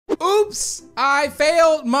Oops, I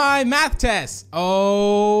failed my math test.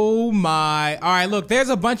 Oh my. All right, look, there's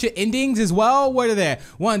a bunch of endings as well. What are there?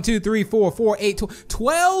 1, 2, 3, 4, 4, 8,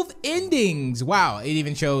 12 endings. Wow, it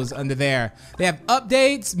even shows under there. They have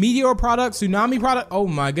updates, meteor product, tsunami product. Oh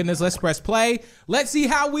my goodness, let's press play. Let's see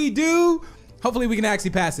how we do. Hopefully we can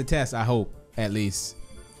actually pass the test, I hope, at least.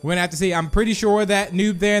 We're gonna have to see. I'm pretty sure that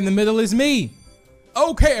noob there in the middle is me.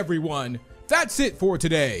 Okay, everyone, that's it for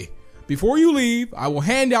today. Before you leave, I will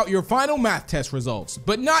hand out your final math test results,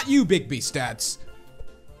 but not you, Big B Stats.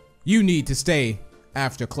 You need to stay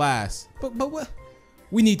after class. But what?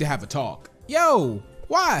 We need to have a talk. Yo,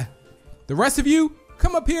 why? The rest of you,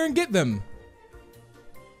 come up here and get them.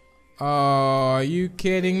 Are you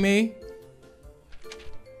kidding me?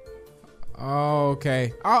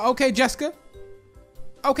 Okay. Okay, Jessica.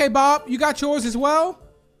 Okay, Bob, you got yours as well?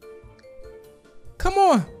 Come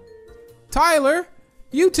on. Tyler,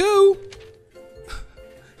 you too.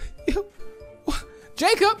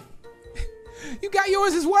 Jacob, you got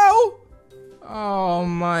yours as well? Oh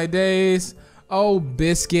my days. Oh,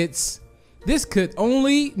 biscuits. This could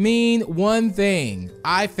only mean one thing.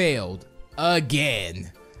 I failed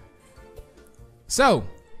again. So,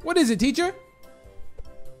 what is it, teacher?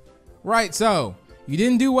 Right, so you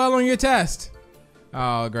didn't do well on your test.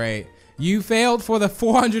 Oh, great. You failed for the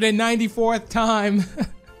 494th time.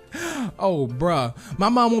 Oh, bruh. My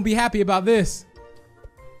mom won't be happy about this.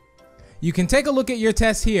 You can take a look at your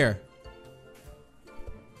test here.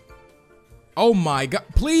 Oh my God.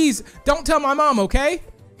 Please don't tell my mom, okay?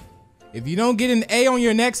 If you don't get an A on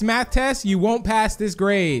your next math test, you won't pass this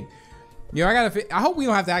grade. Yo, I hope we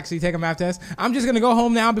don't have to actually take a math test. I'm just gonna go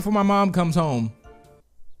home now before my mom comes home.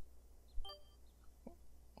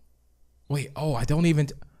 Wait, oh, I don't even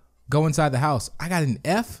go inside the house. I got an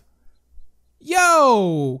F?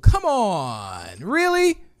 Yo, come on,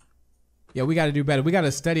 really? Yo, we gotta do better. We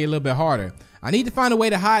gotta study a little bit harder. I need to find a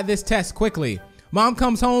way to hide this test quickly. Mom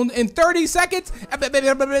comes home in 30 seconds. What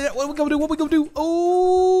we gonna do? What we gonna do?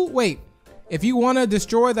 Oh, wait. If you wanna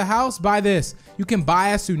destroy the house, buy this. You can buy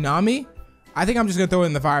a tsunami. I think I'm just gonna throw it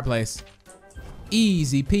in the fireplace.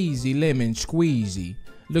 Easy peasy lemon squeezy.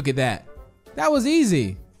 Look at that. That was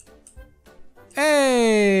easy.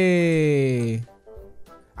 Hey.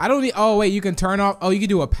 I don't need, oh wait, you can turn off, oh, you can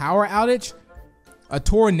do a power outage? A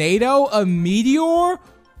tornado? A meteor?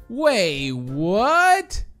 Wait,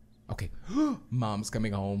 what? Okay, mom's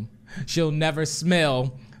coming home. She'll never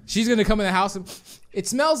smell. She's gonna come in the house and it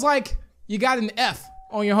smells like you got an F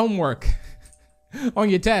on your homework, on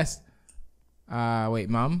your test. Wait,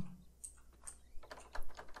 mom?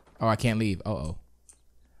 Oh, I can't leave, uh-oh.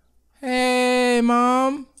 Hey,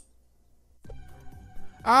 mom.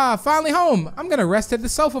 Finally home. I'm gonna rest at the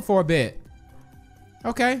sofa for a bit.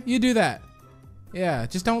 Okay, you do that. Yeah,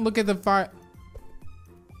 just don't look at the fire.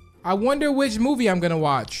 I wonder which movie I'm gonna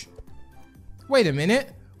watch. Wait a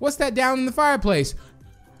minute. What's that down in the fireplace?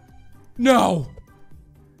 No!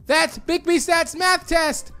 That's Big B Stats math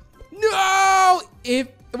test! No!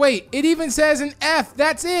 Wait, it even says an F.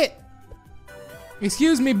 That's it.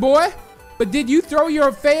 Excuse me, boy, but did you throw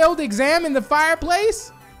your failed exam in the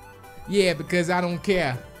fireplace? Yeah, because I don't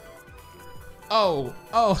care. Oh.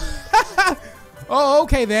 Oh,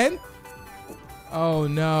 okay then. Oh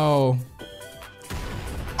no.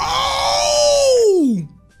 Oh!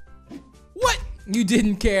 What? You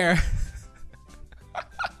didn't care.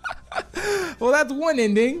 Well, that's one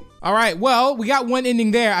ending. All right, well, we got one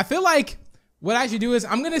ending there. I feel like what I should do is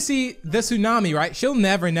I'm gonna see the tsunami, right? She'll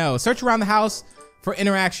never know. Search around the house for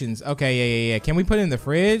interactions. Okay, yeah. Can we put it in the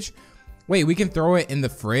fridge? Wait, we can throw it in the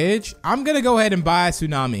fridge? I'm gonna go ahead and buy a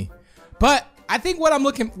tsunami. But I think what I'm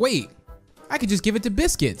looking, wait, I could just give it to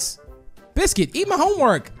Biscuits. Biscuit, eat my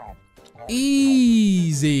homework.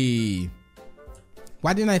 Easy.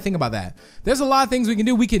 Why didn't I think about that? There's a lot of things we can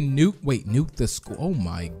do. We can nuke the school. Oh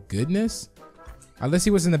my goodness. All right, let's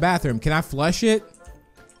see what's in the bathroom. Can I flush it?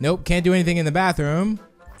 Nope, can't do anything in the bathroom.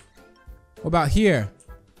 What about here?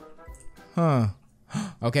 Huh.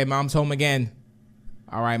 Okay, mom's home again.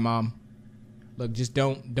 All right, mom. Look, just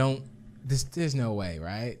don't, there's no way,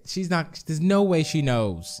 right? There's no way she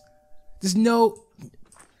knows. There's no,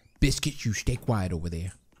 Biscuit, you stay quiet over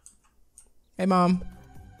there. Hey, mom.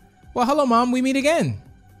 Well, hello, mom, we meet again.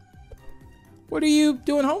 What are you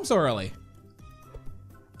doing home so early?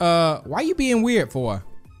 Why you being weird for?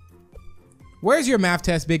 Where's your math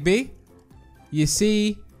test, Big B? You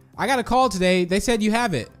see, I got a call today. They said you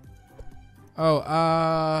have it.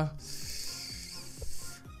 Oh,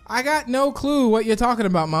 I got no clue what you're talking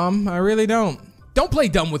about, Mom. I really don't. Don't play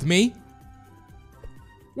dumb with me.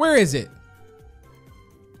 Where is it?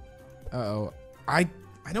 Uh-oh. I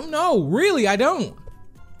don't know. Really, I don't.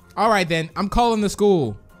 All right, then. I'm calling the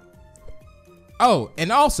school. Oh,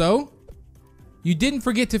 and also, you didn't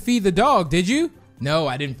forget to feed the dog, did you? No,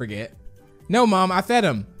 I didn't forget. No, Mom, I fed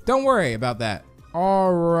him. Don't worry about that.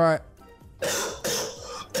 All right.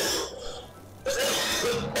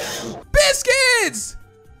 Biscuits!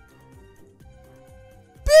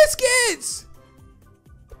 Biscuits!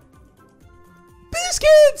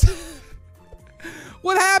 Biscuits!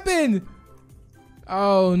 What happened?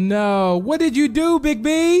 Oh no, what did you do, Big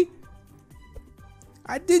B?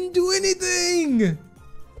 I didn't do anything.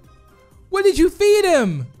 What did you feed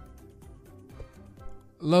him?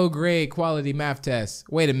 Low grade quality math test.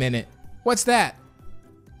 Wait a minute, what's that?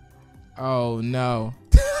 Oh no.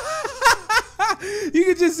 You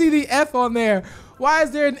can just see the F on there. Why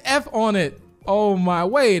is there an F on it? Oh my,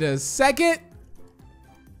 wait a second.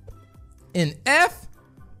 An F?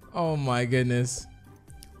 Oh my goodness.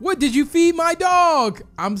 What did you feed my dog?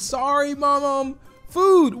 I'm sorry, Mom.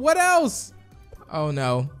 Food, what else? Oh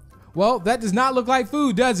no. Well, that does not look like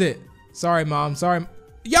food, does it? Sorry, Mom, sorry.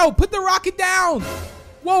 Yo, put the rocket down.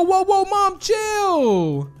 Whoa, whoa, whoa, Mom,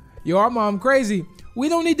 chill. Yo, our mom crazy. We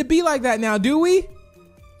don't need to be like that now, do we?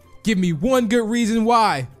 Give me one good reason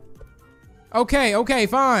why. Okay, okay,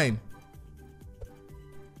 fine.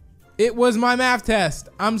 It was my math test.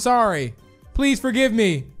 I'm sorry. Please forgive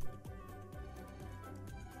me.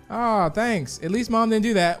 Oh, thanks. At least Mom didn't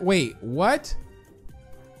do that. Wait, what?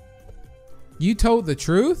 You told the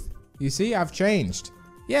truth? You see, I've changed.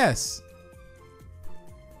 Yes.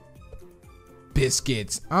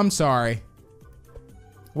 Biscuits. I'm sorry.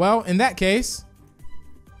 Well, in that case,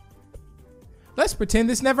 let's pretend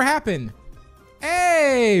this never happened.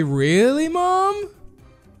 Hey, really, Mom?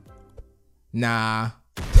 Nah.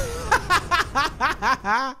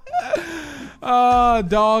 Oh,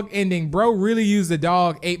 dog ending. Bro really used the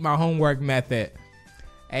dog ate my homework method.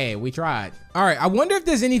 Hey, we tried. All right, I wonder if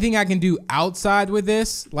there's anything I can do outside with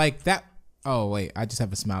this. Like that. Oh, wait, I just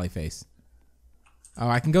have a smiley face. Oh,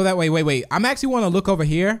 I can go that way. Wait. I'm actually want to look over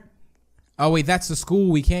here. Oh, wait, that's the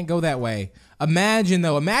school. We can't go that way. Imagine,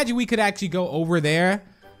 though. Imagine we could actually go over there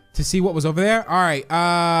to see what was over there. All right,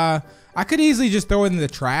 I could easily just throw it in the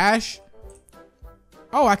trash.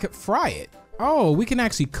 Oh, I could fry it. Oh, we can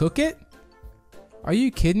actually cook it? Are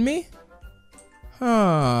you kidding me?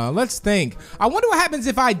 Huh, let's think. I wonder what happens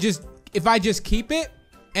if I just keep it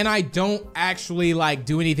and I don't actually like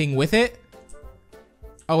do anything with it.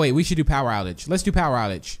 Oh wait, we should do power outage. Let's do power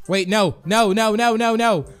outage. Wait, no.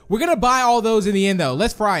 We're gonna buy all those in the end though.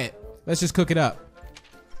 Let's fry it. Let's just cook it up.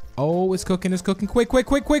 Oh, it's cooking,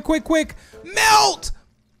 quick. Melt!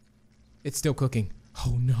 It's still cooking.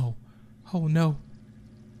 Oh no.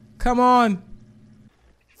 Come on.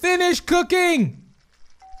 Finish cooking.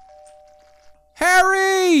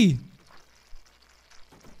 Harry!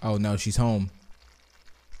 Oh no, she's home.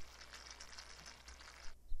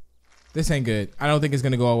 This ain't good. I don't think it's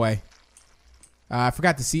gonna go away. I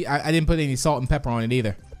forgot to see, I didn't put any salt and pepper on it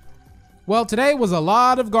either. Well, today was a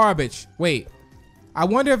lot of garbage. Wait, I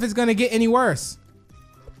wonder if it's gonna get any worse.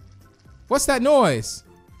 What's that noise?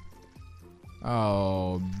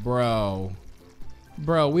 Oh, bro.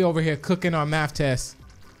 Bro, we over here cooking our math test.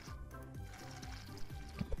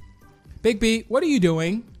 Big B, what are you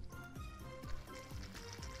doing?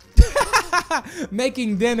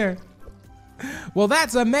 Making dinner. Well,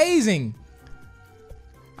 that's amazing.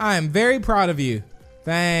 I am very proud of you.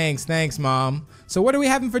 Thanks, Mom. So what are we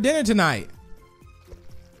having for dinner tonight?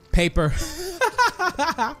 Paper.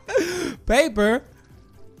 Paper?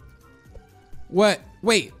 What?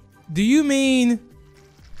 Wait, do you mean?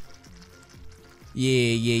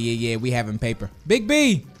 Yeah, we having paper. Big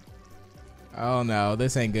B. Oh no,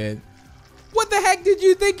 this ain't good. What the heck did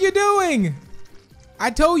you think you're doing? I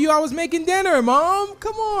told you I was making dinner, Mom.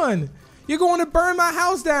 Come on. You're going to burn my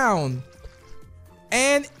house down.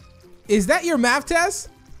 And is that your math test?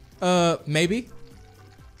 Maybe.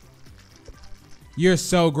 You're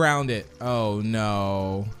so grounded. Oh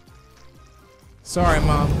no. Sorry,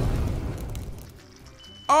 Mom.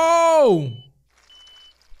 Oh!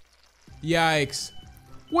 Yikes.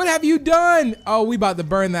 What have you done? Oh, we about to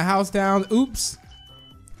burn the house down. Oops.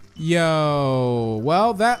 Yo.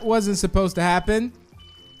 Well, that wasn't supposed to happen.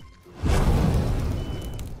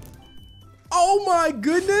 Oh my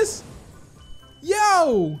goodness.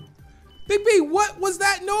 Yo. Big B, what was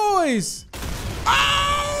that noise?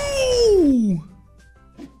 Oh!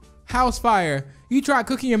 House fire. You try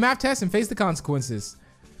cooking your math test and face the consequences.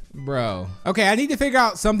 Bro. Okay, I need to figure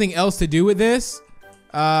out something else to do with this.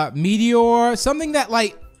 Meteor. Something that,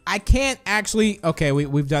 like, I can't actually... Okay,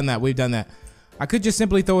 we've done that. I could just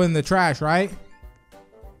simply throw it in the trash, right?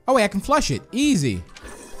 Oh, wait, I can flush it. Easy.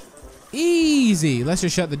 Easy. Let's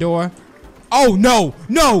just shut the door. Oh, no,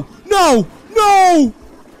 no, no, no,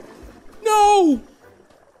 no.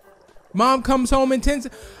 Mom comes home in 10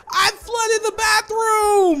 seconds. I flooded the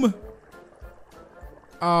bathroom.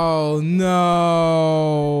 Oh,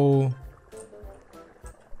 no.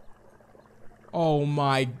 Oh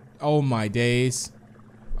my days.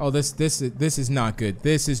 Oh, this is not good.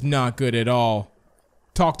 This is not good at all.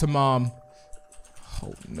 Talk to mom.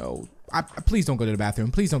 Oh no. Please don't go to the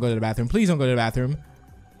bathroom. Please don't go to the bathroom. Please don't go to the bathroom.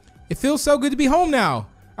 It feels so good to be home now.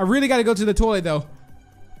 I really got to go to the toilet though.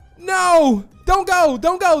 No! Don't go!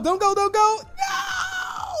 Don't go! Don't go! Don't go! No!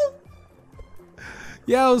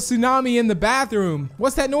 Yo, tsunami in the bathroom.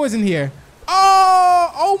 What's that noise in here?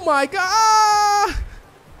 Oh! Oh my god!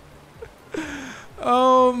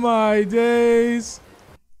 Oh my days.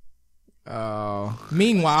 Oh.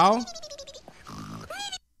 Meanwhile.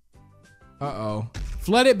 Uh-oh.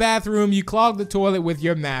 Flooded bathroom, you clogged the toilet with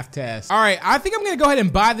your math test. All right, I think I'm gonna go ahead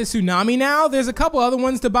and buy the tsunami now. There's a couple other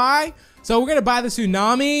ones to buy. So we're gonna buy the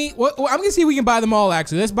tsunami. Well, I'm gonna see if we can buy them all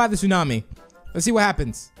actually. Let's buy the tsunami. Let's see what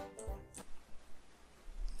happens.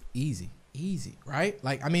 Easy, easy, right?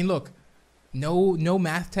 Like, I mean, look, no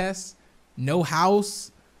math tests, no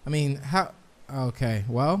house. I mean, how, okay,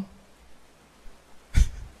 well.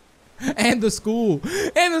 And the school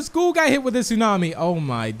got hit with a tsunami. Oh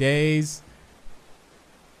my days.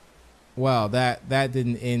 Well, that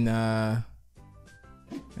didn't end, and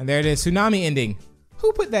there it is, tsunami ending.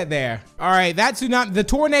 Who put that there? All right, that tsunami, the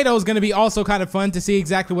tornado is gonna be also kind of fun to see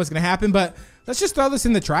exactly what's gonna happen, but let's just throw this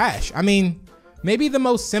in the trash. I mean, maybe the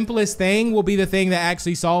most simplest thing will be the thing that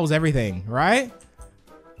actually solves everything, right?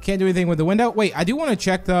 Can't do anything with the window. Wait, I do wanna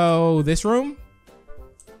check though, this room.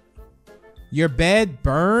 Your bed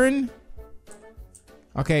burn?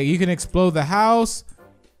 Okay, you can explode the house.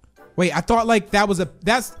 Wait, I thought like that was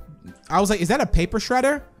I was like, is that a paper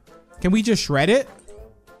shredder? Can we just shred it?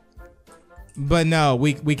 But no,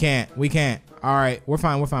 we can't. All right, we're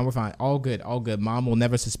fine. All good, all good. Mom will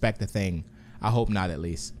never suspect a thing. I hope not, at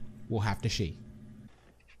least. We'll have to see.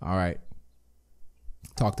 All right.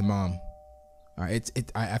 Talk to mom. All right,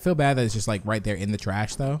 I feel bad that it's just like right there in the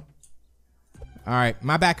trash though. All right,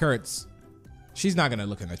 my back hurts. She's not gonna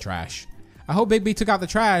look in the trash. I hope Big B took out the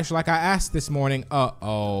trash like I asked this morning.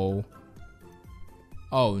 Uh-oh.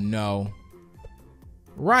 Oh no.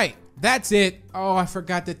 Right, that's it. Oh, I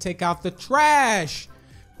forgot to take out the trash.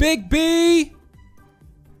 Big B.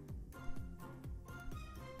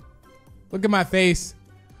 Look at my face.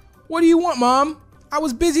 What do you want, Mom? I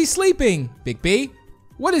was busy sleeping. Big B,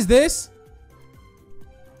 what is this?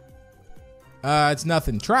 It's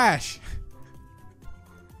nothing. Trash.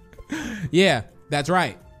 Yeah, that's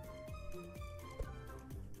right.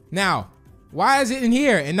 Now, why is it in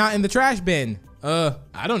here and not in the trash bin?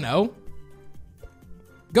 I don't know.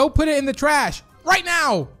 Go put it in the trash right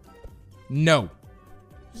now. No.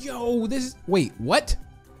 Yo, this is, wait, what?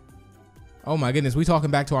 Oh my goodness, we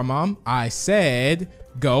talking back to our mom? I said,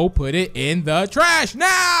 go put it in the trash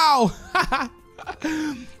now.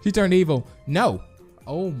 She turned evil. No.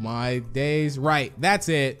 Oh my days. Right, that's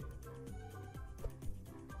it.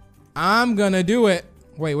 I'm gonna do it.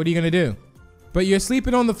 Wait, what are you gonna do? But you're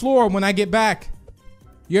sleeping on the floor when I get back.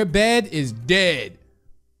 Your bed is dead.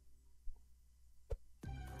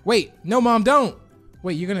 Wait, no, Mom, don't.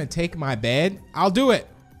 Wait, you're gonna take my bed? I'll do it.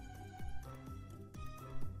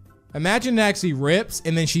 Imagine it actually rips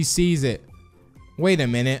and then she sees it. Wait a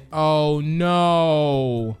minute. Oh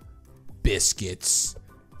no. Biscuits.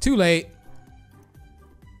 Too late.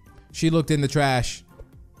 She looked in the trash.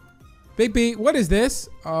 Big B, what is this?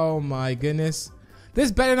 Oh my goodness.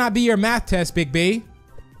 This better not be your math test, Big B.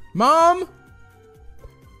 Mom?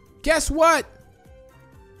 Guess what?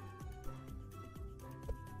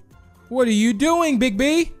 What are you doing, Big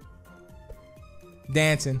B?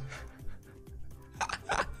 Dancing.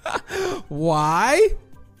 Why?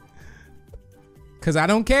 Cause I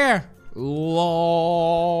don't care.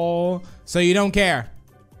 Lol. So you don't care?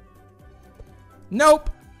 Nope.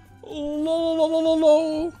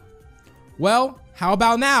 Lol. Well, how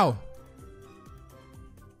about now?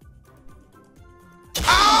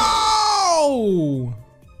 Oh!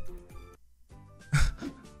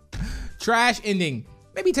 Trash ending.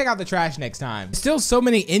 Maybe take out the trash next time. Still so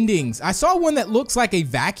many endings. I saw one that looks like a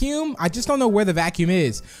vacuum. I just don't know where the vacuum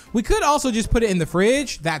is. We could also just put it in the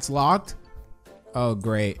fridge. That's locked. Oh,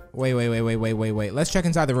 great. Wait. Let's check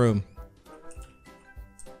inside the room.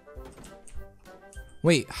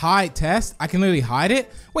 Wait, hide test? I can literally hide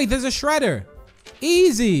it? Wait, there's a shredder.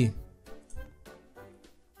 Easy.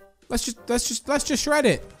 Let's just shred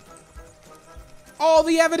it. All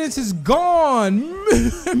the evidence is gone.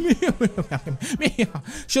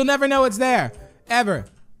 She'll never know it's there, ever.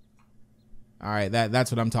 All right,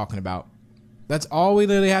 that's what I'm talking about. That's all we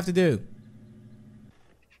literally have to do.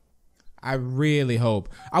 I really hope.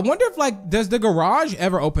 I wonder if, like, does the garage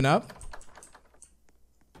ever open up?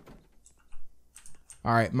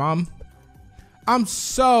 All right, Mom. I'm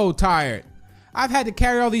so tired. I've had to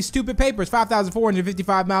carry all these stupid papers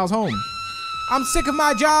 5,455 miles home. I'm sick of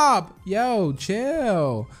my job. Yo,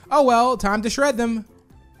 chill. Oh, well, time to shred them.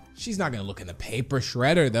 She's not gonna look in the paper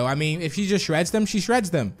shredder, though. I mean, if she just shreds them, she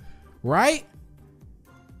shreds them, right?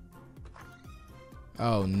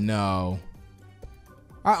 Oh, no.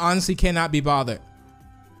 I honestly cannot be bothered.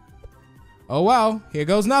 Oh, well, here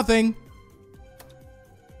goes nothing.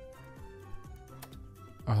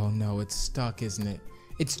 Oh, no, it's stuck, isn't it?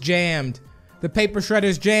 It's jammed. The paper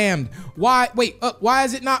shredder's jammed. Why? Wait, why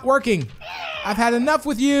is it not working? I've had enough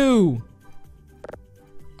with you.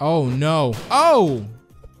 Oh, no. Oh!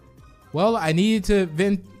 Well, I needed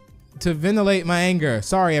to ventilate my anger.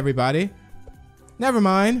 Sorry, everybody. Never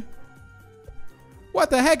mind.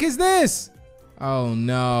 What the heck is this? Oh,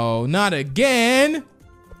 no. Not again.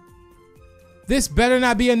 This better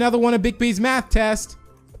not be another one of Big B's math tests.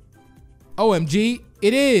 OMG,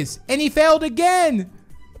 it is. And he failed again.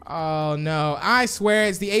 Oh, no. I swear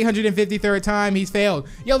it's the 853rd time he's failed.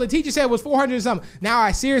 Yo, the teacher said it was 400 or something. Now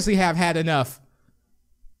I seriously have had enough.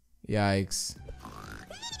 Yikes.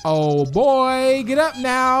 Oh, boy. Get up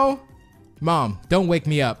now. Mom, don't wake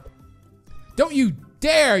me up. Don't you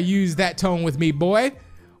dare use that tone with me, boy.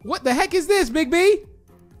 What the heck is this, Big B?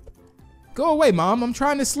 Go away, Mom. I'm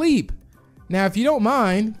trying to sleep. Now, if you don't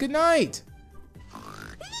mind, good night.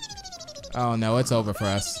 Oh, no. It's over for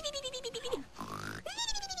us.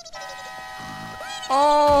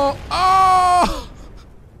 Oh, oh!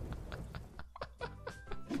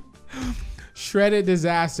 Shredded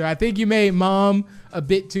disaster. I think you made Mom a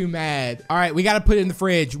bit too mad. All right, we got to put it in the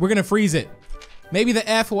fridge. We're going to freeze it. Maybe the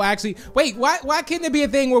F will actually, wait, why can't there be a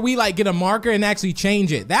thing where we like get a marker and actually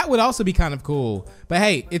change it? That would also be kind of cool. But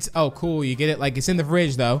hey, it's, oh, cool. You get it? Like, it's in the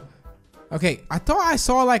fridge though. Okay, I thought I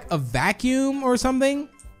saw like a vacuum or something,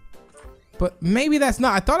 but maybe that's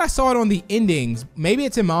not. I thought I saw it on the endings. Maybe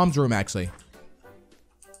it's in Mom's room actually.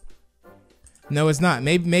 No, it's not.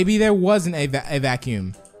 Maybe there wasn't a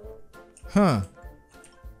vacuum. Huh.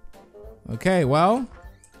 Okay, well,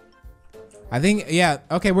 I think, yeah,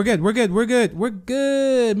 okay, we're good. We're good. We're good. We're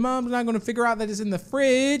good. Mom's not going to figure out that it's in the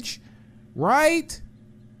fridge, right?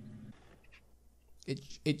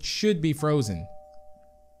 It should be frozen.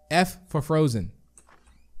 F for frozen.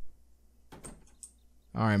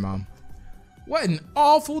 All right, Mom. What an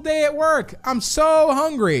awful day at work. I'm so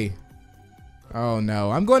hungry. Oh,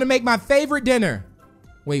 no. I'm going to make my favorite dinner.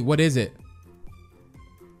 Wait, what is it?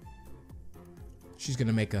 She's going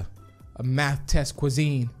to make a math test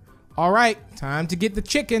cuisine. All right, time to get the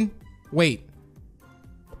chicken. Wait.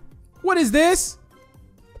 What is this?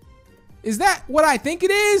 Is that what I think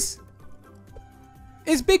it is?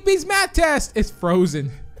 It's Big B's math test. It's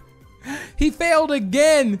frozen. He failed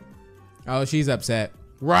again. Oh, she's upset.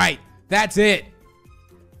 Right, that's it.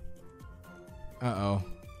 Uh-oh.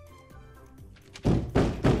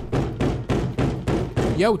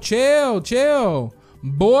 Yo, chill, chill.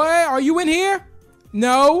 Boy, are you in here?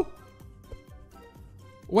 No.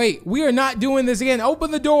 Wait, we are not doing this again.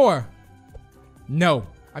 Open the door. No,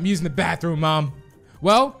 I'm using the bathroom, Mom.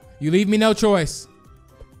 Well, you leave me no choice.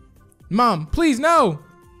 Mom, please, no.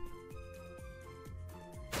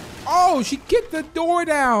 Oh, she kicked the door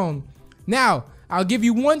down. Now, I'll give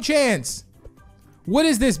you one chance. What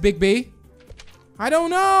is this, Big B? I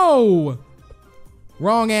don't know.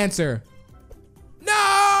 Wrong answer. No!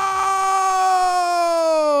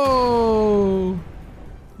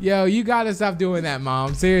 Yo, you gotta stop doing that,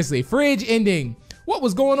 Mom. Seriously, fridge ending. What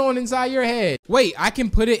was going on inside your head? Wait, I can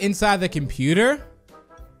put it inside the computer?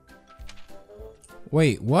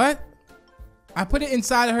 Wait, what? I put it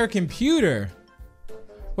inside of her computer.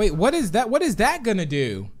 Wait, what is that? What is that gonna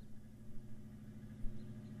do?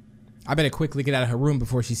 I better quickly get out of her room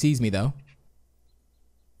before she sees me, though.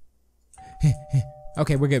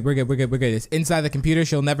 Okay, we're good, we're good, we're good, we're good. It's inside the computer,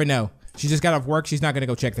 she'll never know. She just got off work, she's not gonna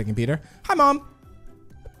go check the computer. Hi, Mom.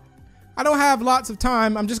 I don't have lots of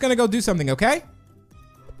time, I'm just gonna go do something, okay?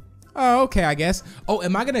 Oh, okay, I guess. Oh,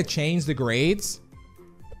 am I gonna change the grades?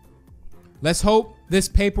 Let's hope this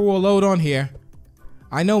paper will load on here.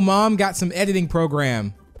 I know Mom got some editing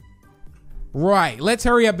program. Right, let's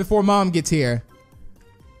hurry up before Mom gets here.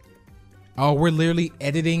 Oh, we're literally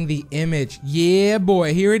editing the image. Yeah,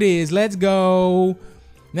 boy, here it is. Let's go.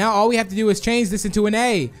 Now all we have to do is change this into an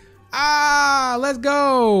A. Ah, let's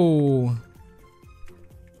go.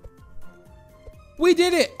 We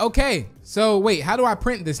did it. Okay. So wait, how do I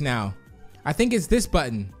print this now? I think it's this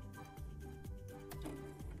button.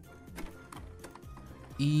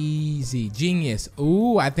 Easy. Genius.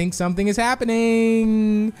 Ooh, I think something is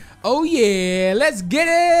happening. Oh yeah, let's get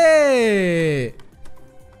it.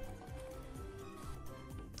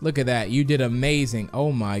 Look at that. You did amazing.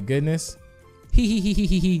 Oh my goodness.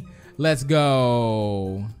 Hee. Let's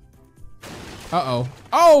go. Uh-oh.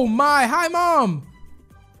 Oh my. Hi, Mom.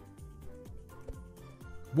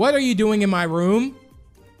 What are you doing in my room?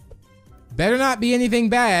 Better not be anything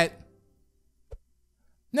bad.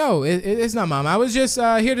 No, it's not, Mom. I was just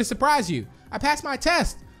here to surprise you. I passed my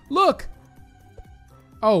test. Look.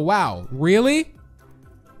 Oh, wow. Really?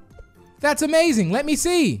 That's amazing. Let me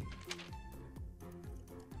see.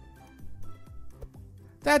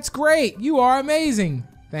 That's great. You are amazing.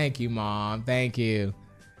 Thank you, Mom. Thank you.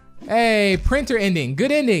 Hey, printer ending.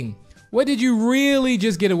 Good ending. What did you really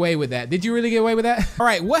just get away with that? Did you really get away with that? All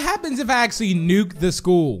right, what happens if I actually nuke the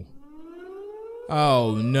school?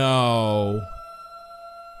 Oh, no.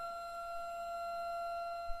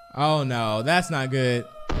 Oh, no. That's not good.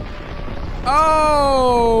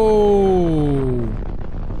 Oh!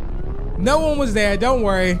 No one was there. Don't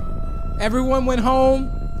worry. Everyone went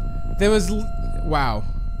home. There was... Wow.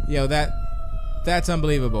 Yo, that's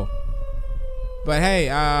unbelievable. But hey,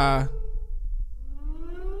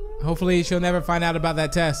 hopefully she'll never find out about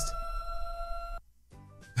that test.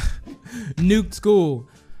 Nuked school.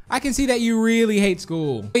 I can see that you really hate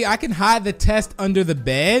school. Wait, I can hide the test under the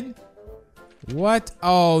bed? What?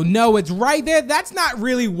 Oh no, it's right there. That's not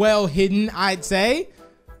really well hidden, I'd say.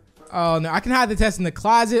 Oh no, I can hide the test in the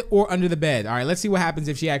closet or under the bed. All right, let's see what happens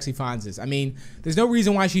if she actually finds this. I mean, there's no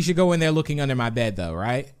reason why she should go in there looking under my bed though,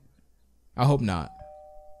 right? I hope not.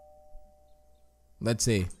 Let's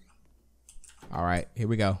see. All right, here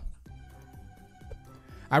we go.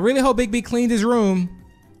 I really hope Big B cleaned his room.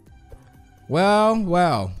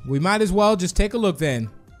 Well, we might as well just take a look then.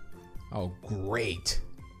 Oh, great.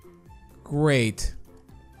 Great.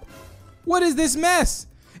 What is this mess?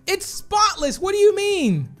 It's spotless. What do you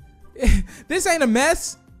mean? This ain't a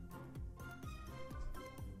mess.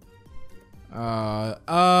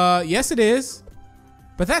 Yes it is.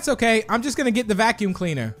 But that's okay. I'm just gonna get the vacuum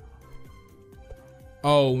cleaner.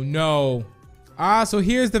 Oh no. So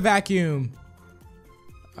here's the vacuum.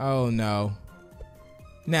 Oh no.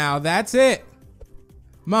 Now that's it.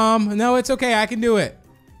 Mom, no, it's okay. I can do it.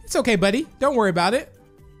 It's okay, buddy. Don't worry about it.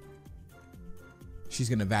 She's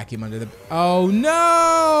gonna vacuum under the... Oh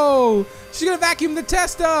no! She's gonna vacuum the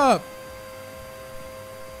test up!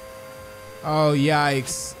 Oh,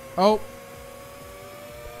 yikes. Oh.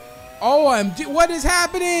 OMG, what is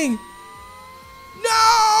happening?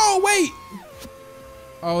 No, wait!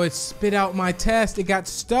 Oh, it spit out my test. It got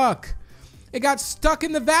stuck. It got stuck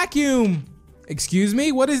in the vacuum. Excuse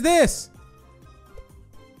me, what is this?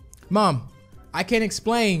 Mom, I can't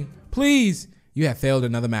explain. Please. You have failed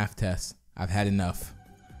another math test. I've had enough.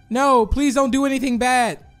 No, please don't do anything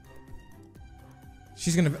bad.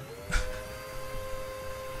 She's gonna...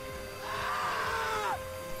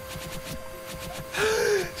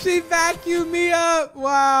 She vacuumed me up.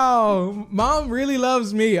 Wow. Mom really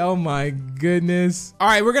loves me. Oh my goodness. All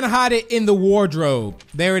right, we're gonna hide it in the wardrobe.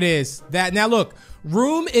 There it is. Now look,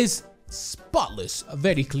 room is spotless,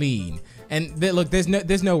 very clean. And look,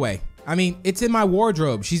 there's no way. I mean, it's in my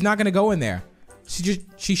wardrobe. She's not gonna go in there.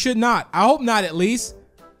 She should not. I hope not, at least.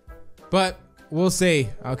 But we'll see.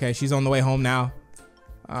 Okay, she's on the way home now.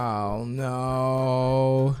 Oh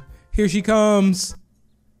no. Here she comes.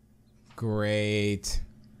 Great.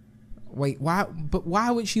 Wait, why? But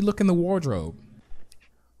why would she look in the wardrobe?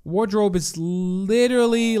 Wardrobe is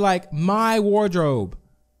literally like my wardrobe.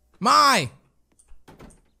 My.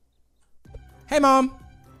 Hey, Mom.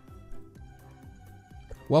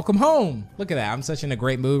 Welcome home. Look at that. I'm such in a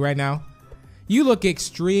great mood right now. You look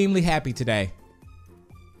extremely happy today.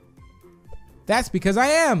 That's because I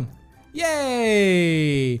am.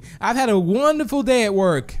 Yay! I've had a wonderful day at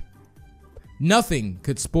work. Nothing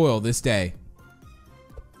could spoil this day.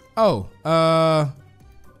 Oh,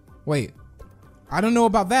 wait. I don't know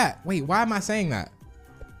about that. Wait, why am I saying that?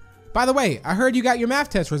 By the way, I heard you got your math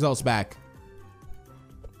test results back.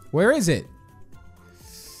 Where is it?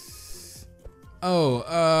 Oh,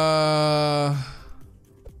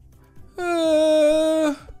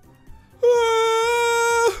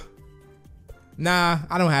 nah,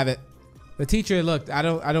 I don't have it. The teacher looked, I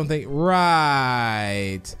don't think,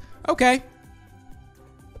 right. Okay.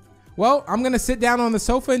 Well, I'm gonna sit down on the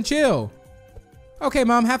sofa and chill. Okay,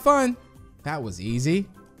 Mom, have fun. That was easy.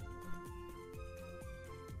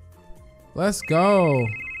 Let's go.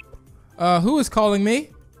 Who is calling me?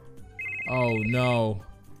 Oh no.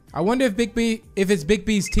 I wonder if it's Big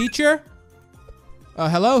B's teacher?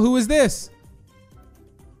 Hello, who is this?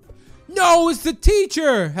 No, it's the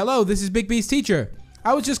teacher. Hello, this is Big B's teacher.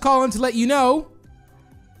 I was just calling to let you know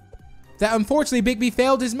that unfortunately Big B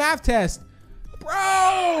failed his math test.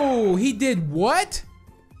 Bro, he did what?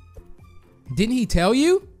 Didn't he tell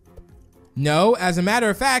you? No, as a matter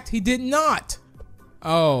of fact, he did not.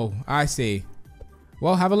 Oh, I see.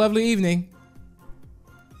 Well, have a lovely evening.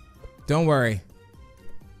 Don't worry.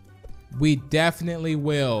 We definitely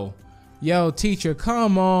will. Yo, teacher,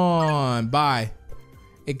 come on. Bye.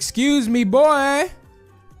 Excuse me, boy.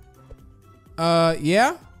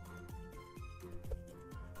 Yeah?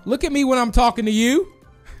 Look at me when I'm talking to you.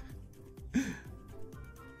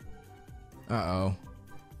 Uh-oh.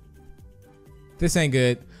 This ain't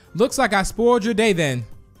good. Looks like I spoiled your day then.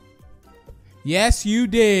 Yes, you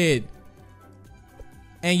did.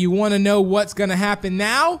 And you want to know what's gonna happen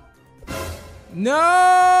now?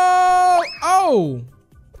 No! Oh!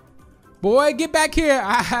 Boy, get back here.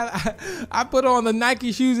 I put on the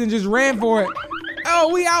Nike shoes and just ran for it.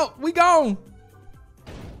 Oh, we out. We gone.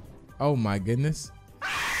 Oh my goodness.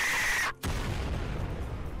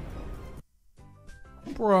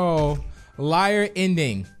 Bro, liar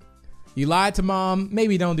ending. You lied to mom.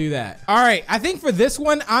 Maybe don't do that. All right, I think for this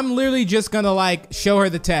one, I'm literally just gonna like show her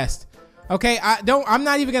the test. Okay, I'm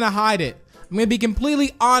not even gonna hide it. I'm gonna be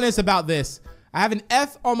completely honest about this. I have an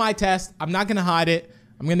F on my test. I'm not gonna hide it.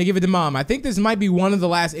 I'm gonna give it to mom. I think this might be one of the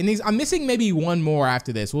last endings. I'm missing maybe one more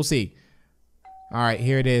after this. We'll see. All right,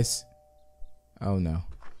 here it is. Oh no.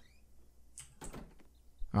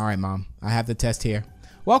 All right, mom. I have the test here.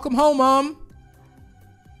 Welcome home, mom.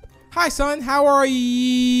 Hi, son. How are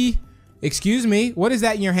ye? Excuse me. What is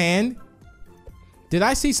that in your hand? Did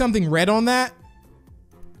I see something red on that?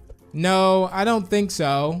 No, I don't think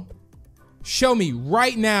so. Show me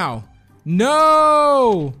right now.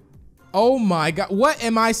 No. Oh my God. What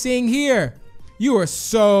am I seeing here? You are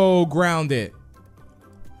so grounded.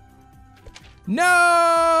 No.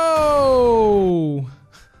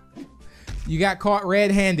 You got caught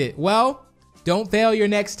red-handed. Well, don't fail your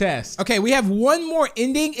next test. Okay, we have one more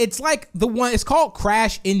ending. It's like the one, it's called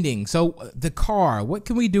crash ending. So the car, what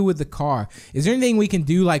can we do with the car? Is there anything we can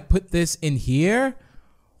do, like put this in here?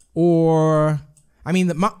 Or, I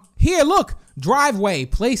mean, here, look, driveway,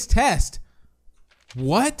 place test.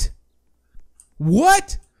 What?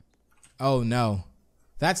 What? Oh no,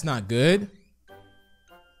 that's not good.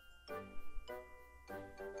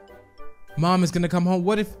 Mom is gonna come home.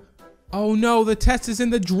 What if, oh no, the test is in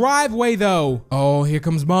the driveway though. Oh, here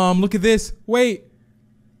comes mom. Look at this. Wait.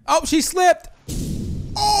 Oh, she slipped.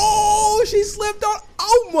 Oh, she slipped on.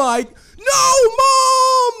 Oh my.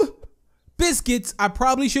 No, mom. Biscuits. I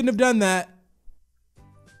probably shouldn't have done that.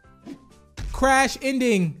 Crash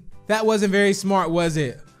ending. That wasn't very smart, was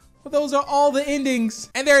it? Well, those are all the endings.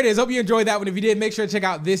 And there it is. Hope you enjoyed that one. If you did, make sure to check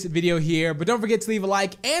out this video here. But don't forget to leave a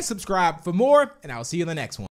like and subscribe for more. And I'll see you in the next one.